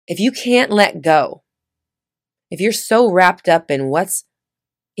If you can't let go, if you're so wrapped up in what's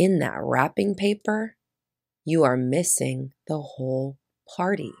in that wrapping paper, you are missing the whole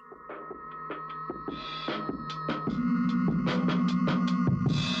party.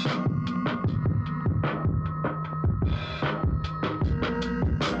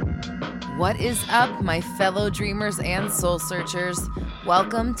 What is up, my fellow dreamers and soul searchers?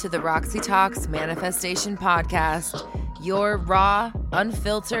 Welcome to the Roxy Talks Manifestation Podcast, your raw,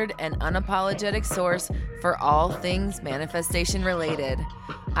 unfiltered, and unapologetic source for all things manifestation related.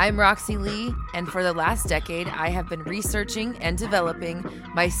 I'm Roxy Lee, and for the last decade, I have been researching and developing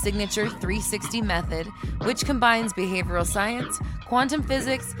my signature 360 method, which combines behavioral science, quantum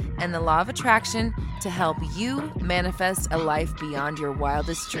physics, and the law of attraction to help you manifest a life beyond your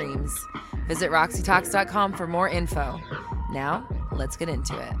wildest dreams. Visit RoxyTalks.com for more info. Now, let's get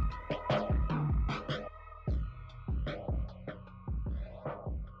into it.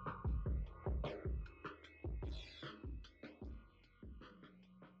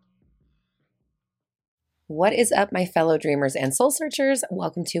 What is up, my fellow dreamers and soul searchers?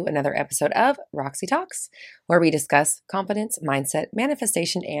 Welcome to another episode of Roxy Talks, where we discuss confidence, mindset,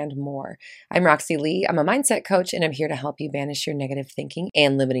 manifestation, and more. I'm Roxy Lee. I'm a mindset coach, and I'm here to help you banish your negative thinking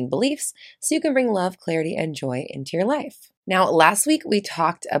and limiting beliefs so you can bring love, clarity, and joy into your life. Now, last week we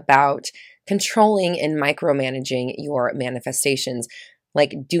talked about controlling and micromanaging your manifestations,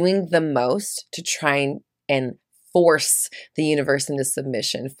 like doing the most to try and force the universe into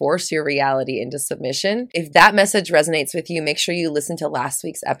submission, force your reality into submission. If that message resonates with you, make sure you listen to last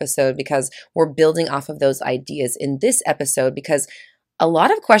week's episode because we're building off of those ideas in this episode, because a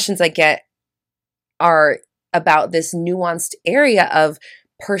lot of questions I get are about this nuanced area of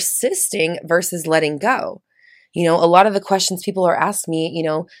persisting versus letting go. You know, a lot of the questions people are asking me,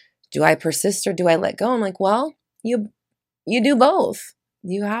 do I persist or do I let go? I'm like, well, you do both.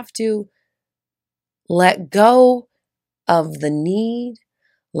 You have to let go of the need,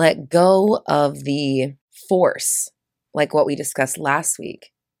 let go of the force, like what we discussed last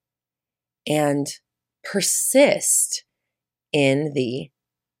week, and persist in the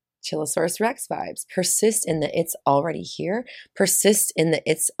Chilosaurus Rex vibes. Persist in the it's already here. Persist in the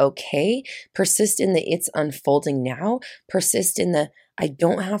it's okay. Persist in the it's unfolding now. Persist in the I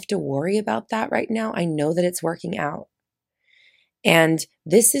don't have to worry about that right now. I know that it's working out. And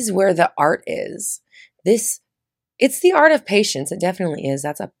this is where the art is. It's the art of patience. It definitely is.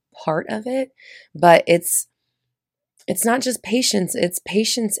 That's a part of it. But it's not just patience. It's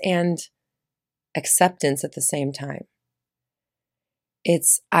patience and acceptance at the same time.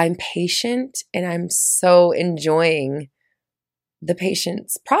 I'm patient and I'm so enjoying the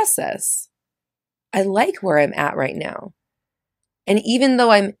patience process. I like where I'm at right now. And even though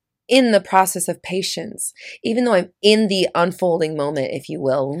I'm in the process of patience, even though I'm in the unfolding moment, if you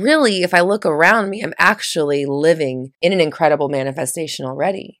will, really, if I look around me, I'm actually living in an incredible manifestation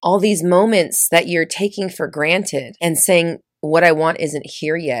already. All these moments that you're taking for granted and saying, what I want isn't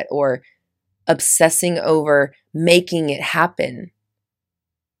here yet, or obsessing over making it happen.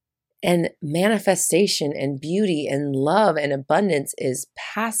 And manifestation and beauty and love and abundance is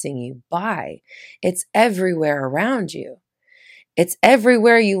passing you by. It's everywhere around you. It's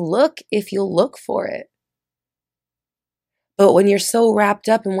everywhere you look if you look for it. But when you're so wrapped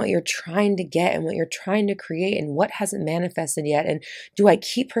up in what you're trying to get and what you're trying to create and what hasn't manifested yet, and do I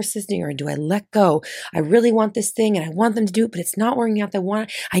keep persisting or do I let go? I really want this thing and I want them to do it, but it's not working out.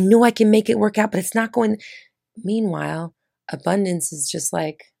 I know I can make it work out, but it's not going. Meanwhile, abundance is just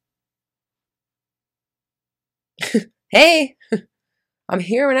like, hey, I'm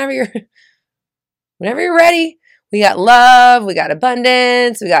here whenever you're ready. We got love, we got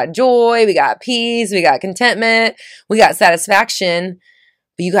abundance, we got joy, we got peace, we got contentment, we got satisfaction.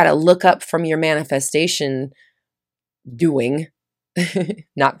 But you got to look up from your manifestation doing,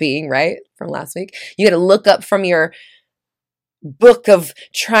 not being, right? From last week. You got to look up from your book of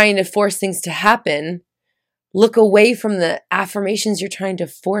trying to force things to happen. Look away from the affirmations you're trying to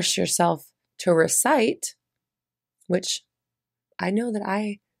force yourself to recite, which I know that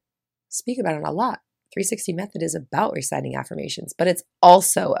I speak about it a lot. 360 method is about reciting affirmations, but it's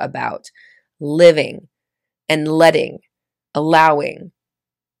also about living and letting, allowing,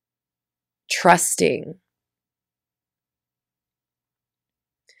 trusting.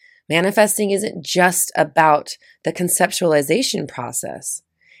 Manifesting isn't just about the conceptualization process.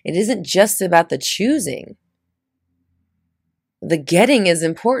 It isn't just about the choosing. The getting is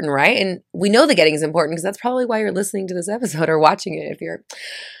important, right? And we know the getting is important because that's probably why you're listening to this episode or watching it. If you're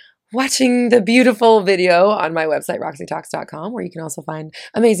watching the beautiful video on my website, roxytalks.com, where you can also find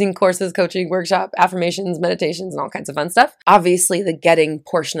amazing courses, coaching, workshop, affirmations, meditations, and all kinds of fun stuff. Obviously, the getting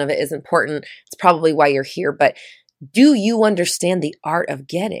portion of it is important. It's probably why you're here, but do you understand the art of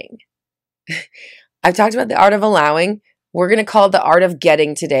getting? I've talked about the art of allowing. We're going to call it the art of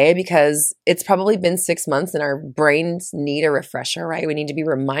getting today because it's probably been 6 months and our brains need a refresher, right? We need to be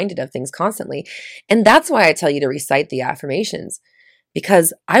reminded of things constantly. And that's why I tell you to recite the affirmations,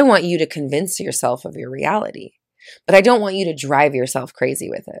 because I want you to convince yourself of your reality. But I don't want you to drive yourself crazy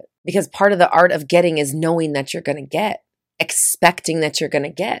with it, because part of the art of getting is knowing that you're going to get, expecting that you're going to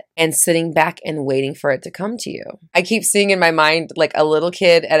get, and sitting back and waiting for it to come to you. I keep seeing in my mind like a little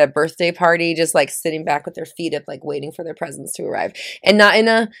kid at a birthday party, just like sitting back with their feet up, like waiting for their presents to arrive, and not in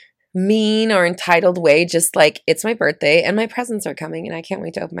a mean or entitled way, just like, it's my birthday and my presents are coming and I can't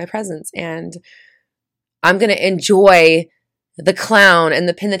wait to open my presents and I'm going to enjoy the clown and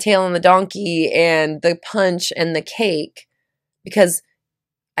the pin the tail on the donkey and the punch and the cake, because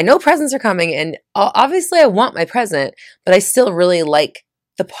I know presents are coming and obviously I want my present, but I still really like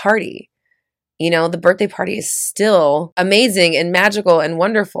the party. You know, the birthday party is still amazing and magical and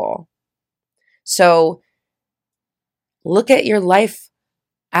wonderful. So look at your life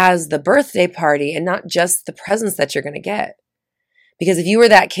as the birthday party and not just the presents that you're going to get. Because if you were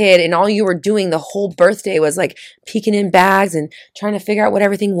that kid and all you were doing the whole birthday was like peeking in bags and trying to figure out what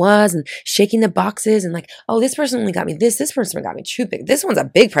everything was and shaking the boxes and like, oh, this person only got me this person got me too big. This one's a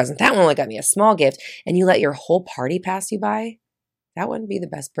big present. That one only got me a small gift. And you let your whole party pass you by, that wouldn't be the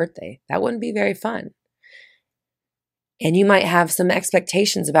best birthday. That wouldn't be very fun. And you might have some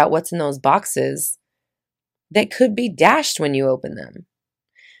expectations about what's in those boxes that could be dashed when you open them.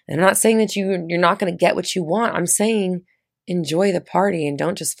 And I'm not saying that you're not going to get what you want. I'm saying enjoy the party and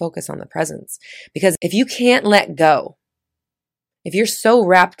don't just focus on the presents. Because if you can't let go, if you're so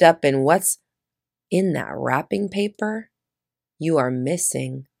wrapped up in what's in that wrapping paper, you are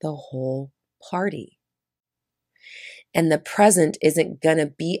missing the whole party. And the present isn't going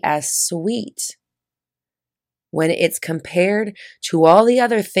to be as sweet when it's compared to all the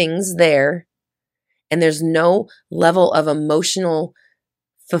other things there, and there's no level of emotional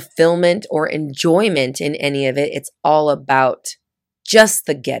fulfillment or enjoyment in any of it. It's all about just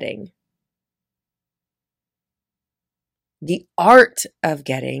the getting. The art of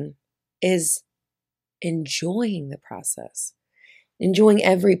getting is enjoying the process, enjoying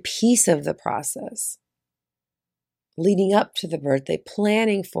every piece of the process, leading up to the birthday,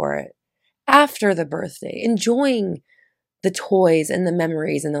 planning for it, after the birthday, enjoying the toys and the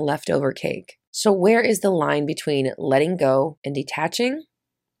memories and the leftover cake. So where is the line between letting go and detaching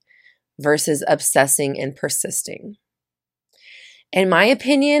versus obsessing and persisting? In my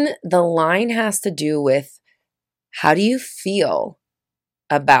opinion, the line has to do with, how do you feel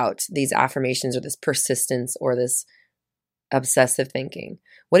about these affirmations or this persistence or this obsessive thinking?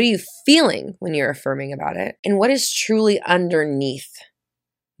 What are you feeling when you're affirming about it? And what is truly underneath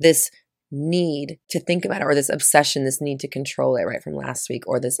this need to think about it, or this obsession, this need to control it, right, from last week,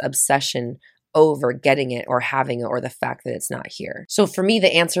 or this obsession over getting it or having it, or the fact that it's not here? So for me,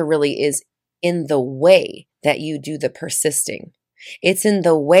 the answer really is in the way that you do the persisting. It's in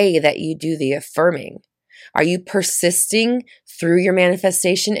the way that you do the affirming. Are you persisting through your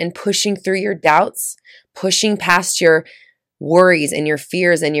manifestation and pushing through your doubts, pushing past your worries and your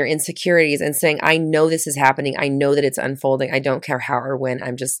fears and your insecurities and saying, I know this is happening. I know that it's unfolding. I don't care how or when.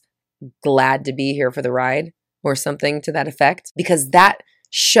 I'm just glad to be here for the ride, or something to that effect? Because that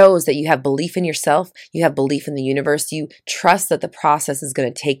shows that you have belief in yourself, you have belief in the universe, you trust that the process is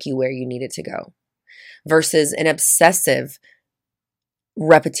going to take you where you need it to go, versus an obsessive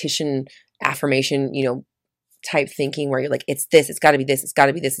repetition, affirmation, type thinking where you're like, it's this, it's got to be this, it's got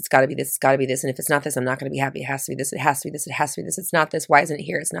to be this, it's got to be this, it's got to be this. And if it's not this, I'm not going to be happy. It has to be this, it has to be this, it has to be this. It's not this. Why isn't it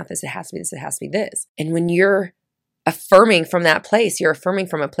here? It's not this, it has to be this, it has to be this. And when you're affirming from that place, you're affirming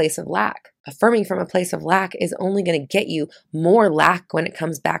from a place of lack. Affirming from a place of lack is only going to get you more lack when it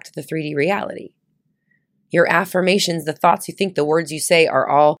comes back to the 3D reality. Your affirmations, the thoughts you think, the words you say are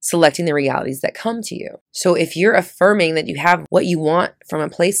all selecting the realities that come to you. So if you're affirming that you have what you want from a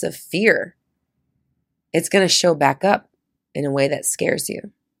place of fear, it's going to show back up in a way that scares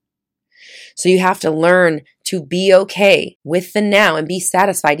you. So you have to learn to be okay with the now and be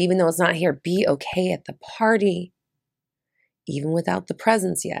satisfied, even though it's not here. Be okay at the party, even without the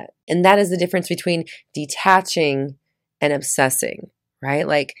presents yet. And that is the difference between detaching and obsessing, right?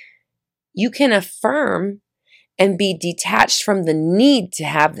 Like, you can affirm and be detached from the need to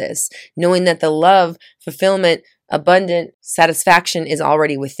have this, knowing that the love, fulfillment, abundant satisfaction is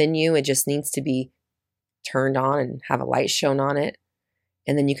already within you. It just needs to be turned on and have a light shown on it.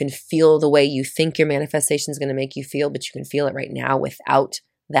 And then you can feel the way you think your manifestation is going to make you feel, but you can feel it right now without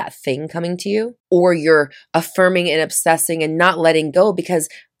that thing coming to you. Or you're affirming and obsessing and not letting go because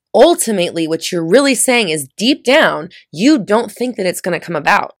ultimately what you're really saying is deep down, you don't think that it's going to come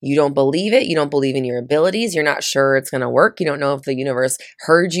about. You don't believe it. You don't believe in your abilities. You're not sure it's going to work. You don't know if the universe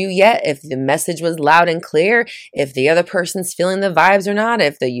heard you yet, if the message was loud and clear, if the other person's feeling the vibes or not,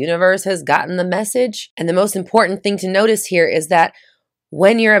 if the universe has gotten the message. And the most important thing to notice here is that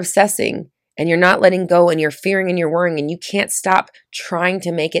when you're obsessing and you're not letting go and you're fearing and you're worrying and you can't stop trying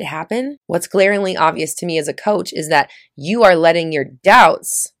to make it happen, what's glaringly obvious to me as a coach is that you are letting your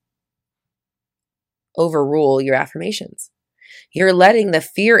doubts overrule your affirmations. You're letting the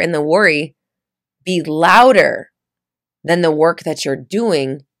fear and the worry be louder than the work that you're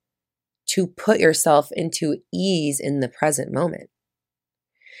doing to put yourself into ease in the present moment.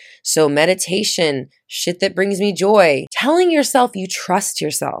 So meditation, shit that brings me joy, telling yourself you trust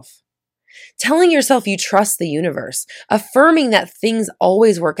yourself. Telling yourself you trust the universe, affirming that things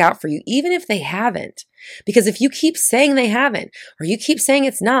always work out for you, even if they haven't. Because if you keep saying they haven't, or you keep saying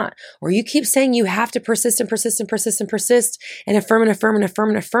it's not, or you keep saying you have to persist and persist and persist and persist and affirm and affirm and affirm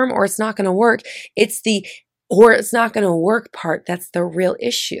and affirm, or it's not going to work, it's not going to work part that's the real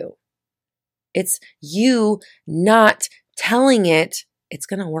issue. It's you not telling it it's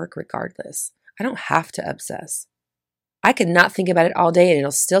going to work regardless. I don't have to obsess. I could not think about it all day and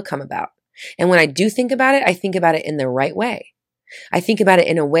it'll still come about. And when I do think about it, I think about it in the right way. I think about it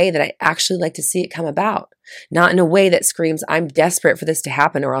in a way that I actually like to see it come about, not in a way that screams, I'm desperate for this to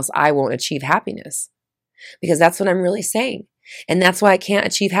happen or else I won't achieve happiness. Because that's what I'm really saying. And that's why I can't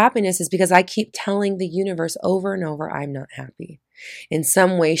achieve happiness is because I keep telling the universe over and over, I'm not happy in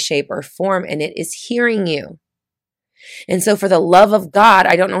some way, shape, or form, and it is hearing you. And so for the love of God,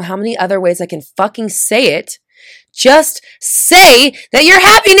 I don't know how many other ways I can fucking say it. Just say that you're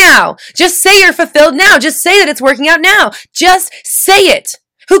happy now. Just say you're fulfilled now. Just say that it's working out now. Just say it.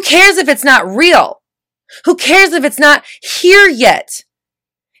 Who cares if it's not real? Who cares if it's not here yet?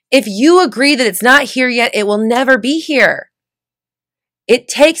 If you agree that it's not here yet, it will never be here. It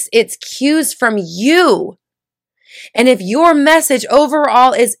takes its cues from you. And if your message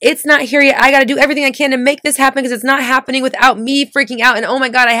overall is, it's not here yet, I got to do everything I can to make this happen because it's not happening without me freaking out. And oh my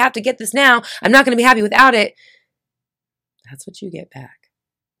God, I have to get this now. I'm not going to be happy without it. That's what you get back.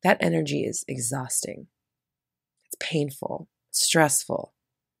 That energy is exhausting. It's painful, stressful.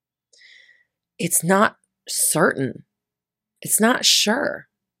 It's not certain. It's not sure.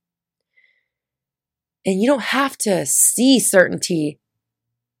 And you don't have to see certainty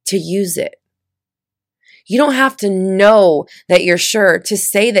to use it. You don't have to know that you're sure to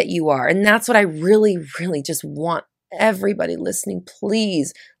say that you are. And that's what I really, really just want everybody listening.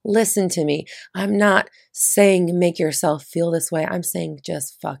 Please listen to me. I'm not saying make yourself feel this way. I'm saying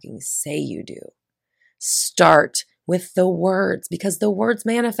just fucking say you do. Start with the words because the words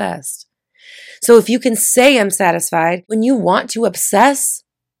manifest. So if you can say I'm satisfied, when you want to obsess,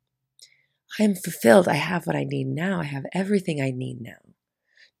 I'm fulfilled. I have what I need now. I have everything I need now.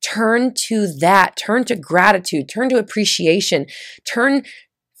 Turn to that. Turn to gratitude. Turn to appreciation. Turn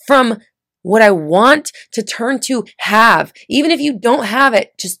from what I want to turn to have. Even if you don't have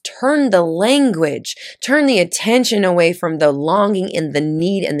it, just turn the language. Turn the attention away from the longing and the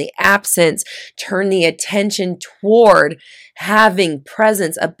need and the absence. Turn the attention toward having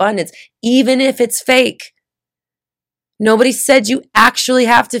presence, abundance, even if it's fake. Nobody said you actually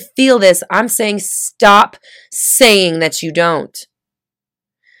have to feel this. I'm saying stop saying that you don't.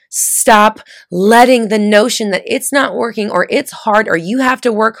 Stop letting the notion that it's not working or it's hard or you have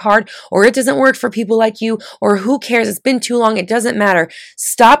to work hard or it doesn't work for people like you or who cares, it's been too long, it doesn't matter.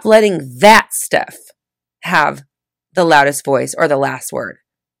 Stop letting that stuff have the loudest voice or the last word.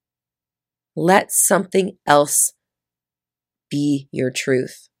 Let something else be your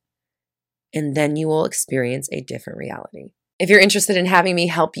truth, and then you will experience a different reality. If you're interested in having me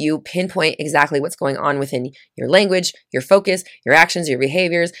help you pinpoint exactly what's going on within your language, your focus, your actions, your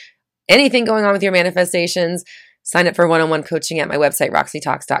behaviors, anything going on with your manifestations, sign up for one-on-one coaching at my website,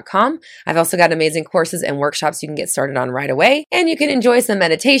 roxytalks.com. I've also got amazing courses and workshops you can get started on right away. And you can enjoy some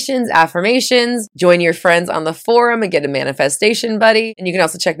meditations, affirmations, join your friends on the forum and get a manifestation buddy. And you can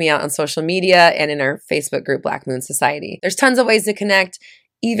also check me out on social media and in our Facebook group, Black Moon Society. There's tons of ways to connect.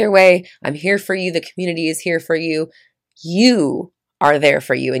 Either way, I'm here for you. The community is here for you. You are there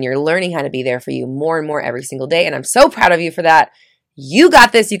for you, and you're learning how to be there for you more and more every single day. And I'm so proud of you for that. You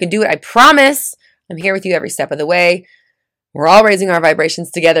got this. You can do it. I promise. I'm here with you every step of the way. We're all raising our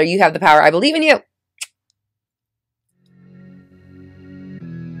vibrations together. You have the power. I believe in you.